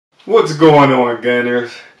What's going on,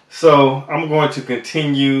 Gunners? So I'm going to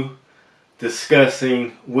continue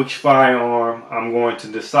discussing which firearm I'm going to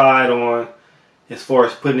decide on as far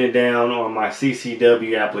as putting it down on my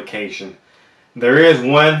CCW application. There is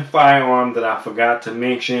one firearm that I forgot to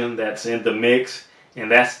mention that's in the mix,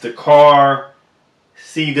 and that's the Kahr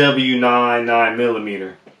CW9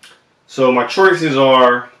 9mm. So my choices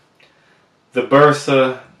are the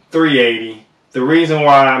Bersa 380. The reason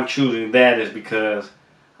why I'm choosing that is because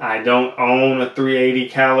I don't own a 380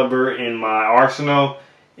 caliber in my arsenal,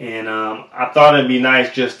 and I thought it'd be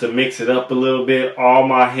nice just to mix it up a little bit. All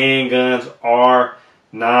my handguns are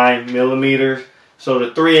 9mm, so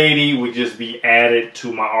the 380 would just be added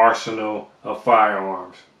to my arsenal of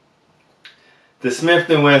firearms. The Smith &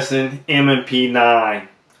 Wesson M&P 9.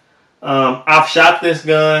 I've shot this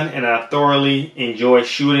gun and I thoroughly enjoy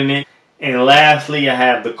shooting it. And lastly, I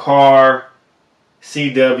have the Kahr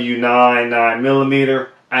CW9 9mm.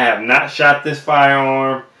 I have not shot this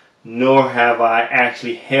firearm, nor have I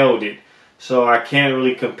actually held it. So I can't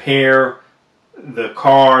really compare the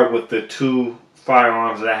Kahr with the two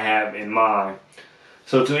firearms that I have in mind.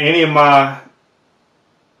 So to any of my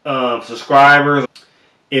subscribers,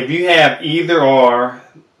 if you have either or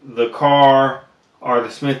the Kahr or the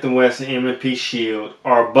Smith & Wesson M&P Shield,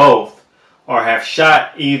 or both, or have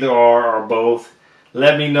shot either or both,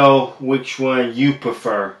 let me know which one you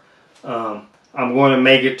prefer. I'm going to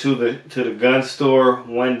make it to the gun store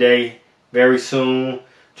one day very soon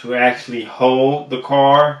to actually hold the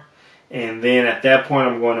Kahr, and then at that point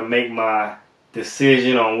I'm going to make my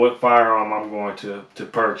decision on what firearm I'm going to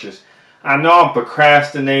purchase. I know I'm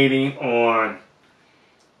procrastinating on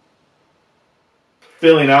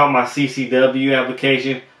filling out my CCW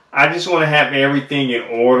application. I just want to have everything in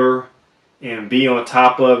order and be on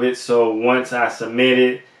top of it, so once I submit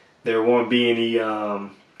it, there won't be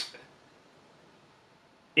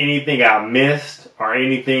anything I missed or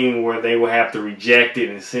anything where they will have to reject it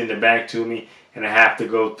and send it back to me, and I have to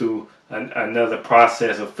go through another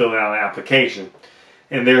process of filling out an application.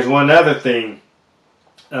 And there's one other thing.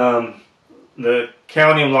 The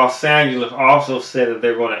County of Los Angeles also said that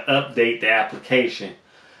they're going to update the application.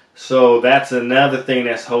 So that's another thing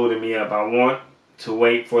that's holding me up. I want to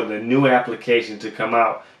wait for the new application to come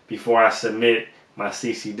out before I submit my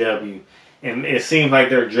CCW. And it seems like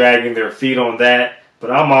they're dragging their feet on that.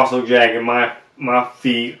 But I'm also dragging my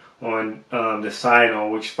feet on deciding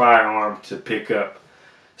on which firearm to pick up.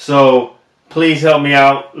 So please help me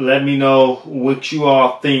out. Let me know what you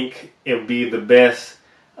all think it would be the best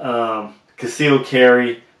concealed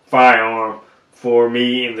carry firearm for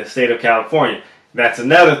me in the state of California. That's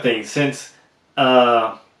another thing. Since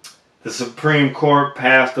the Supreme Court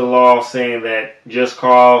passed a law saying that just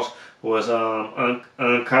cause was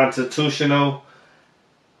unconstitutional,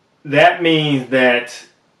 that means that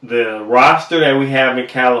the roster that we have in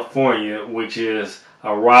California, which is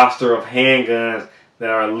a roster of handguns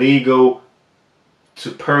that are legal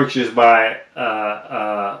to purchase by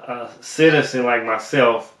a citizen like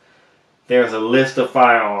myself, there's a list of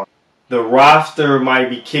firearms. The roster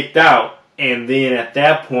might be kicked out, and then at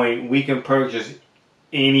that point we can purchase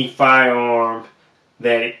any firearm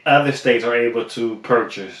that other states are able to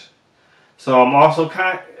purchase. So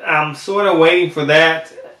I'm sort of waiting for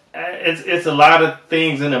that. It's a lot of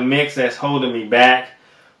things in the mix that's holding me back,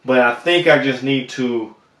 but I think I just need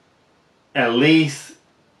to at least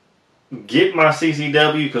get my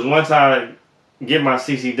CCW, because once I get my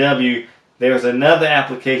CCW, there's another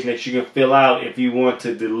application that you can fill out if you want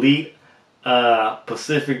to delete a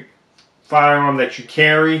specific firearm that you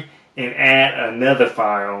carry and add another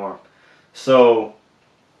firearm. So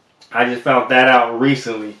I just found that out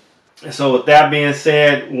recently. So with that being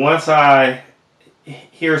said, once I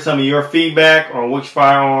hear some of your feedback on which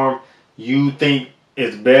firearm you think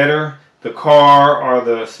is better, the Kahr or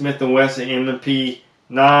the Smith & Wesson M&P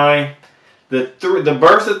 9. The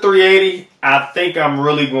Bersa 380, I think I'm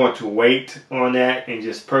really going to wait on that and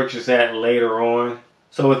just purchase that later on.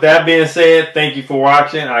 So with that being said, thank you for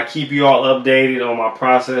watching. I keep you all updated on my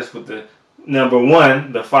process with the number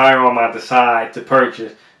one, the firearm I decide to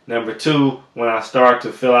purchase. Number two, when I start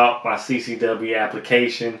to fill out my CCW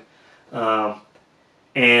application.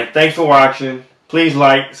 And thanks for watching. Please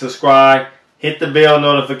like, subscribe, hit the bell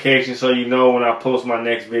notification so you know when I post my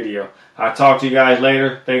next video. I'll talk to you guys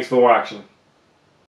later. Thanks for watching.